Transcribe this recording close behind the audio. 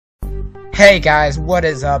Hey guys, what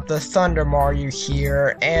is up? The Thunder Mario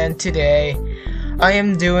here, and today I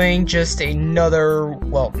am doing just another,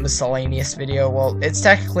 miscellaneous video. Well, it's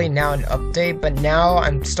technically now an update, but now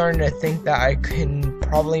I'm starting to think that I can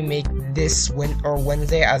probably make this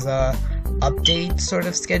Wednesday as a update sort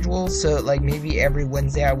of schedule. So like maybe every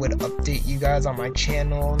Wednesday I would update you guys on my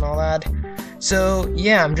channel and all that. So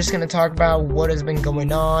yeah, I'm just gonna talk about what has been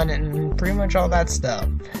going on and pretty much all that stuff,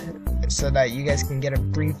 so that you guys can get a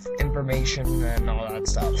brief information and all that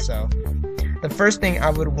stuff. So the first thing I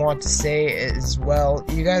would want to say is, well,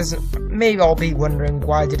 you guys may all be wondering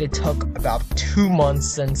why did it took about 2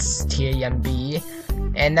 months since TAMB,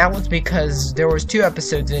 and that was because there was 2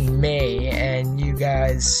 episodes in May, and you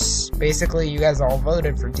guys all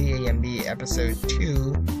voted for TAMB episode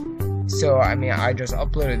 2. So I mean, I just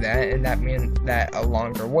uploaded that, and that meant that a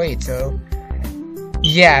longer wait. So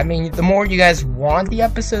yeah, I mean, the more you guys want the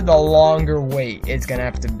episode, the longer wait it's gonna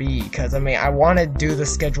have to be, because I mean, I want to do the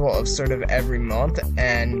schedule of sort of every month,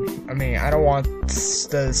 and I mean, I don't want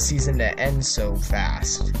the season to end so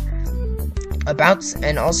fast.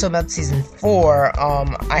 And also about season 4,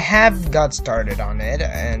 I have got started on it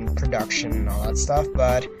and production and all that stuff,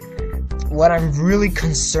 but what I'm really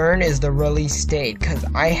concerned is the release date, because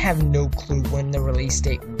I have no clue when the release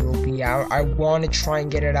date will be out. I want to try and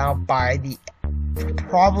get it out by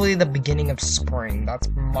probably the beginning of spring. That's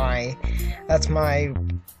my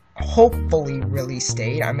hopefully release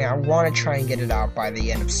date. I mean, I want to try and get it out by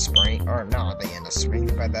the end of spring, or not the end of spring,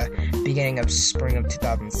 by the beginning of spring of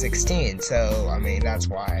 2016. So I mean, that's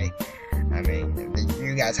why, I mean,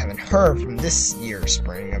 you guys haven't heard from this year's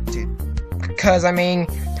spring up to, because I mean,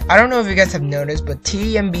 I don't know if you guys have noticed, but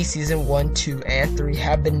TMB season 1, 2, and 3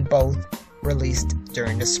 have been both released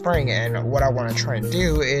during the spring, and what I want to try and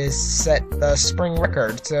do is set the spring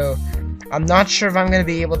record. So I'm not sure if I'm going to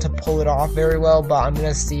be able to pull it off very well, but I'm going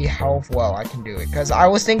to see how well I can do it, because I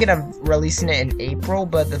was thinking of releasing it in April,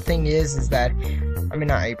 but the thing is that, I mean,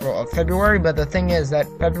 not April, of February, but the thing is that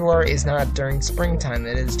February is not during springtime,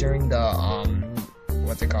 it is during the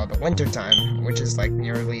the winter time, which is like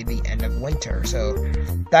nearly the end of winter. So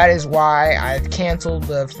that is why I've canceled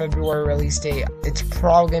the February release date. It's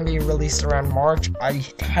probably gonna be released around March. I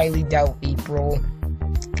highly doubt April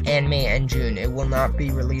and May and June. It will not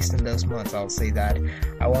be released in those months, I'll say that.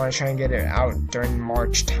 I want to try and get it out during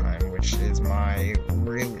March time, which is my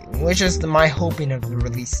hoping of the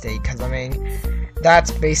release date, because I mean,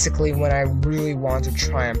 that's basically when I really want to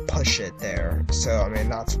try and push it there. So I mean,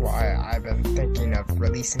 that's why I've been thinking of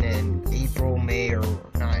releasing it in April, May, or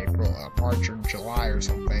not April, March or July or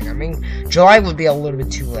something. I mean, July would be a little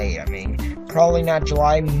bit too late. I mean, probably not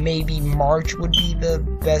July, maybe March would be the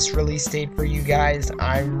best release date for you guys.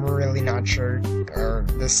 I'm really not sure, or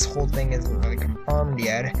this whole thing isn't really confirmed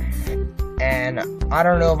yet, and I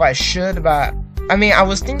don't know if I should, but I mean, I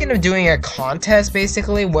was thinking of doing a contest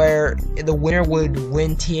basically where the winner would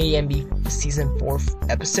win TAMB season 4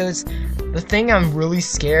 episodes. The thing I'm really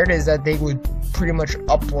scared is that they would pretty much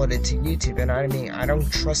upload it to YouTube, and I mean, I don't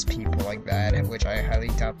trust people like that, which I highly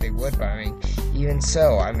doubt they would, but I mean, even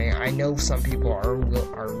so, I mean, I know some people are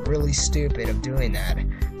really stupid of doing that.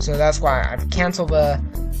 So that's why I've canceled the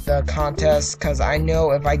contest, because I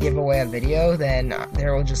know if I give away a video, then they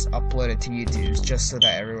will just upload it to YouTube just so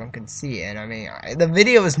that everyone can see it. And I mean, the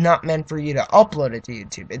video is not meant for you to upload it to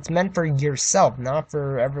YouTube. It's meant for yourself, not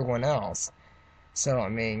for everyone else. So I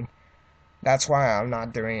mean, that's why I'm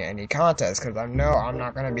not doing any contests, because I know I'm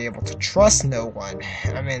not going to be able to trust no one.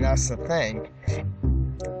 I mean, that's the thing.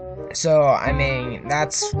 So, I mean,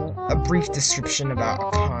 that's a brief description about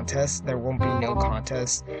a contest. There won't be no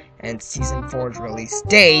contest, and season 4's release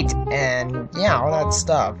date, and yeah, all that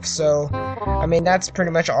stuff. So, I mean, that's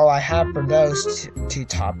pretty much all I have for those 2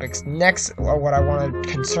 topics. Next, what I want to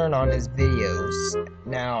concern on is videos.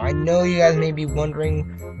 Now, I know you guys may be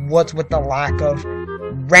wondering what's with the lack of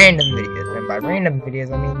random videos, and by random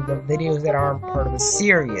videos I mean the videos that aren't part of a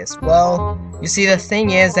series. Well, you see, the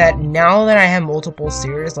thing is that now that I have multiple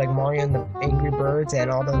series like Mario and the Angry Birds and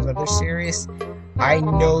all those other series, I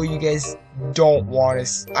know you guys don't want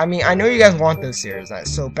to. I mean, I know you guys want those series,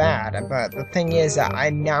 that's so bad, but the thing is that I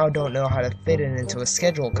now don't know how to fit it into a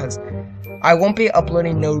schedule, because I won't be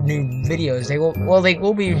uploading no new videos. They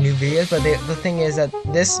will be new videos, but the thing is that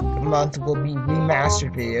this month will be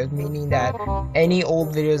remastered videos, meaning that any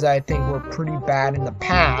old videos that I think were pretty bad in the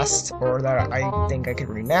past, or that I think I could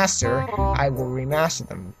remaster, I will remaster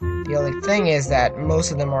them. The only thing is that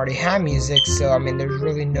most of them already have music, so I mean, there's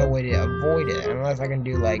really no way to avoid it, unless I can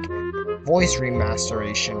do like voice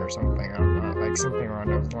remasteration or something. I don't know, like something around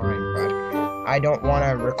those lines, but I don't want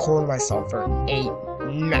to record myself for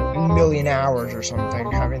million hours or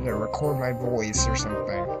something, having to record my voice or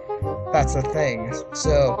something. That's the thing.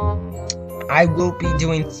 So, I will be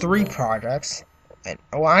doing 3 projects.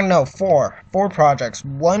 Well, I know 4 projects.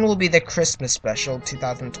 One will be the Christmas special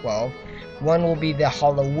 2012. One will be the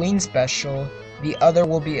Halloween special. The other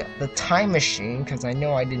will be the time machine, because I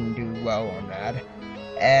know I didn't do well on that.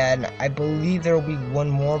 And I believe there will be one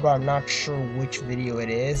more, but I'm not sure which video it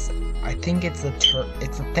is. I think it's the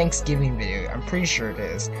Thanksgiving video. I'm pretty sure it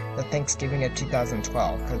is the Thanksgiving of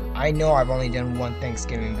 2012, because I know I've only done one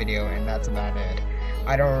Thanksgiving video, and that's about it.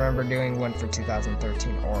 I don't remember doing one for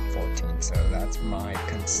 2013 or 14, so that's a little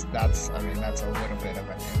bit of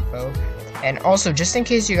an info. And also, just in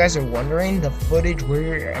case you guys are wondering, the footage,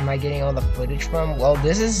 where am I getting all the footage from? Well,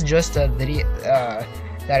 this is just a video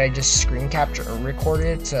that I just screen captured or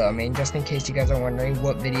recorded. So, I mean, just in case you guys are wondering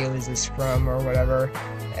what video is this from or whatever,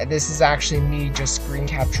 this is actually me just screen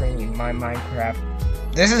capturing my Minecraft.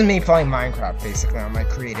 This is me playing Minecraft, basically, on my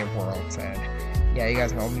creative worlds. And yeah, you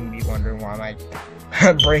guys will be wondering why am I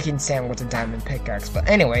breaking sand with a diamond pickaxe. But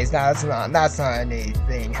anyways, that's not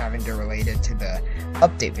anything having to relate it to the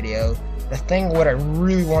update video. The thing what I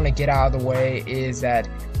really want to get out of the way is that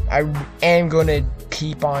I am going to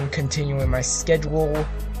keep on continuing my schedule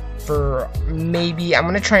for maybe, I'm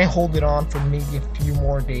going to try and hold it on for maybe a few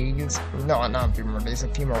more days. No, not a few more days, a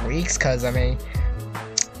few more weeks, because I mean,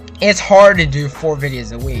 it's hard to do 4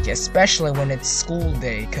 videos a week, especially when it's school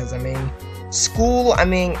day, because I mean,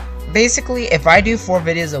 basically, if I do 4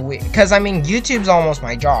 videos a week, because I mean, YouTube's almost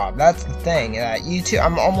my job. That's the thing.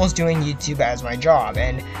 I'm almost doing YouTube as my job,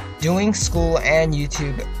 and doing school and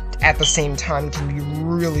YouTube at the same time can be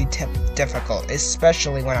really difficult,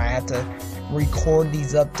 especially when I have to record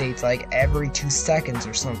these updates like every 2 seconds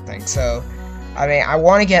or something. So, I mean, I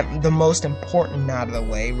want to get the most important out of the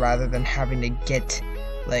way rather than having to get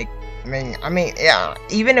like. I mean, yeah,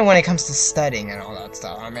 even when it comes to studying and all that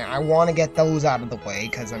stuff, I mean, I want to get those out of the way,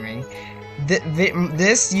 because, I mean,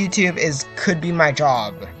 this YouTube could be my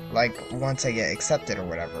job, like, once I get accepted or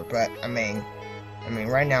whatever, but, I mean,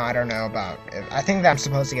 right now, I don't know about, I think that I'm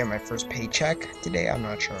supposed to get my first paycheck today. I'm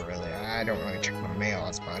not sure, really. I don't really check my mail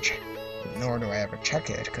as much, nor do I ever check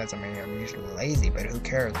it, because, I mean, I'm usually lazy, but who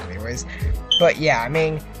cares anyways. But, yeah, I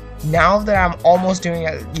mean, now that I'm almost doing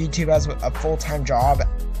YouTube as a full-time job,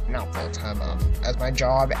 not full-time, as my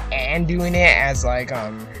job, and doing it as, like,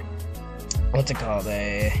 what's it called,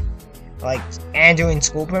 and doing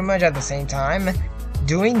school pretty much at the same time,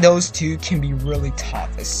 doing those 2 can be really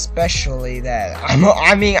tough, especially that, I'm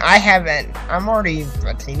already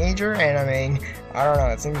a teenager, and, I mean, I don't know,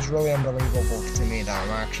 it seems really unbelievable to me that I'm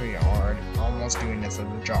actually almost doing this as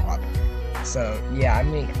a job. So, yeah, I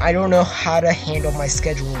mean, I don't know how to handle my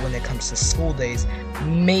schedule when it comes to school days.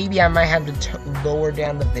 Maybe I might have to lower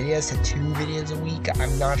down the videos to 2 videos a week.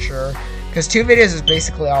 I'm not sure. Because 2 videos is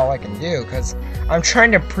basically all I can do. Because I'm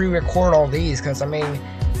trying to pre-record all these. Because, I mean,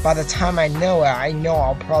 by the time I know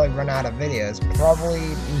I'll probably run out of videos.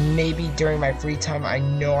 Probably, maybe during my free time, I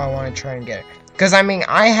know I want to try and get it. Because, I mean,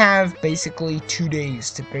 I have basically 2 days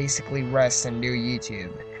to basically rest and do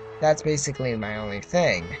YouTube. That's basically my only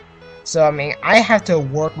thing. So, I mean, I have to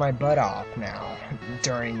work my butt off now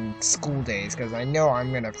during school days, because I know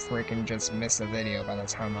I'm gonna freaking just miss a video by the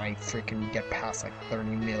time I freaking get past like 30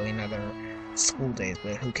 million other school days,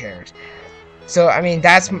 but who cares? So, I mean,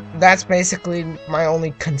 that's basically my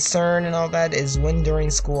only concern and all that, is when during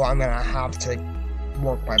school I'm gonna have to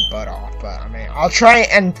work my butt off. But, I mean, I'll try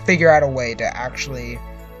and figure out a way to actually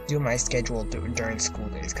do my schedule during school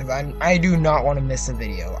days, because I do not want to miss a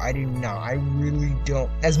video. I do not. I really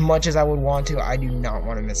don't. As much as I would want to, I do not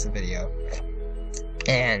want to miss a video.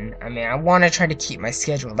 And, I mean, I want to try to keep my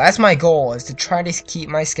schedule. That's my goal, is to try to keep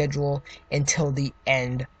my schedule until the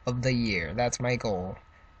end of the year. That's my goal.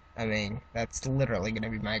 I mean, that's literally going to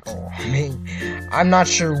be my goal. I mean, I'm not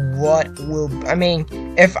sure what will... I mean,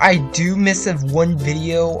 if I do miss one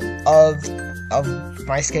video of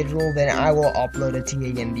my schedule, then I will upload a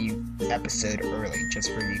TTM episode early,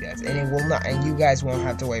 just for you guys. And it will not... And you guys won't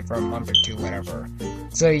have to wait for a month or 2, whatever.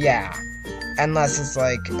 So, yeah. Unless it's,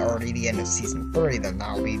 like, already the end of Season 3, then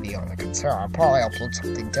that'll be the only concern. I'll probably upload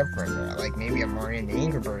something different, like maybe a Mario and the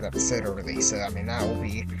Angry Birds episode early, so, I mean, that will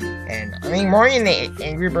be... And, I mean, Mario and the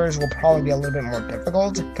Angry Birds will probably be a little bit more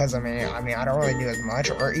difficult, because, I mean, I don't really do as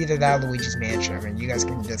much, or either that or Luigi's Mansion. I mean, you guys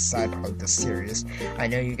can decide probably the series. I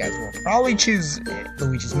know you guys will probably choose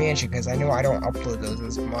Luigi's Mansion, because I know I don't upload those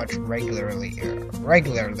as much regularly,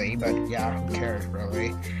 but, yeah, who cares,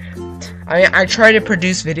 really? I try to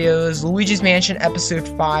produce videos. Luigi's Luigi's Mansion episode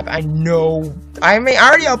 5. I know, I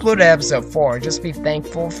already uploaded episode 4, just be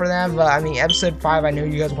thankful for that, but episode 5, I know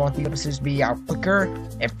you guys want the episodes to be out quicker.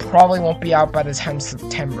 It probably won't be out by the time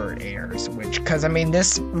September airs, because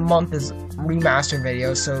this month is remastered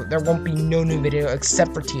video, so there won't be no new video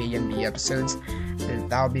except for TTM episodes.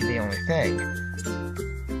 That'll be the only thing.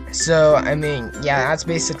 So, yeah, that's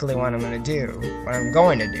basically what I'm gonna do. What I'm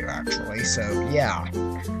going to do, actually, so, yeah.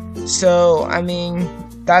 So,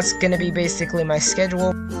 that's gonna be basically my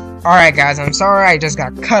schedule. Alright guys, I'm sorry I just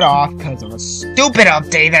got cut off because of a stupid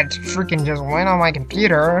update that freaking just went on my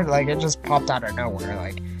computer. Like, it just popped out of nowhere.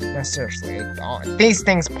 Like, no, seriously, these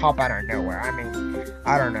things pop out of nowhere.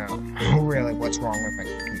 I don't know really what's wrong with my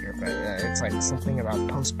computer, but it's like something about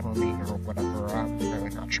postponing or whatever. I'm really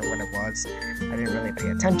not sure what it was. I didn't really pay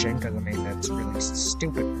attention because that's really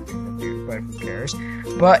stupid to do, but who cares?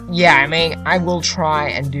 But yeah, I will try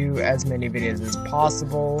and do as many videos as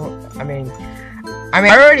possible. I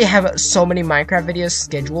already have so many Minecraft videos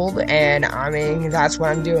scheduled, and that's what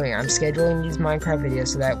I'm doing. I'm scheduling these Minecraft videos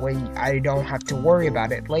so that way I don't have to worry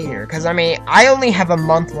about it later. Because I only have a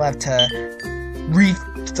month left to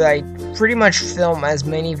pretty much film as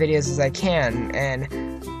many videos as I can, and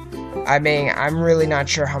I'm really not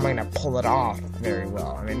sure how I'm gonna pull it off very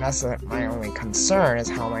well. That's my only concern, is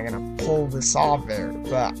how am I gonna pull this off there.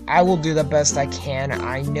 But I will do the best I can.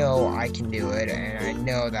 I know I can do it, and I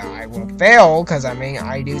know that I won't fail, because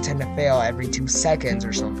I do tend to fail every 2 seconds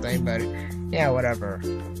or something, but yeah, whatever.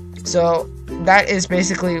 So that is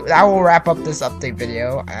basically, that will wrap up this update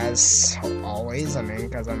video, as always.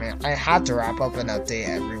 because I have to wrap up an update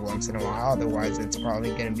every once in a while, otherwise it's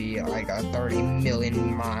probably gonna be like a 30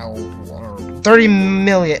 million mile or 30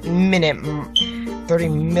 million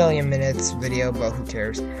minutes video, but who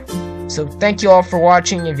cares. So thank you all for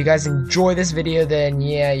watching. If you guys enjoy this video, then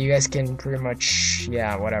yeah, you guys can pretty much,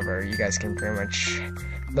 yeah, whatever, you guys can pretty much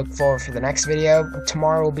look forward for the next video.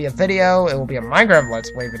 Tomorrow will be a video. It will be a Minecraft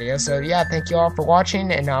Let's Play video. So yeah, thank you all for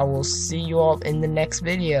watching, and I will see you all in the next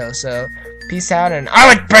video. So peace out, and I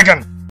would bacon!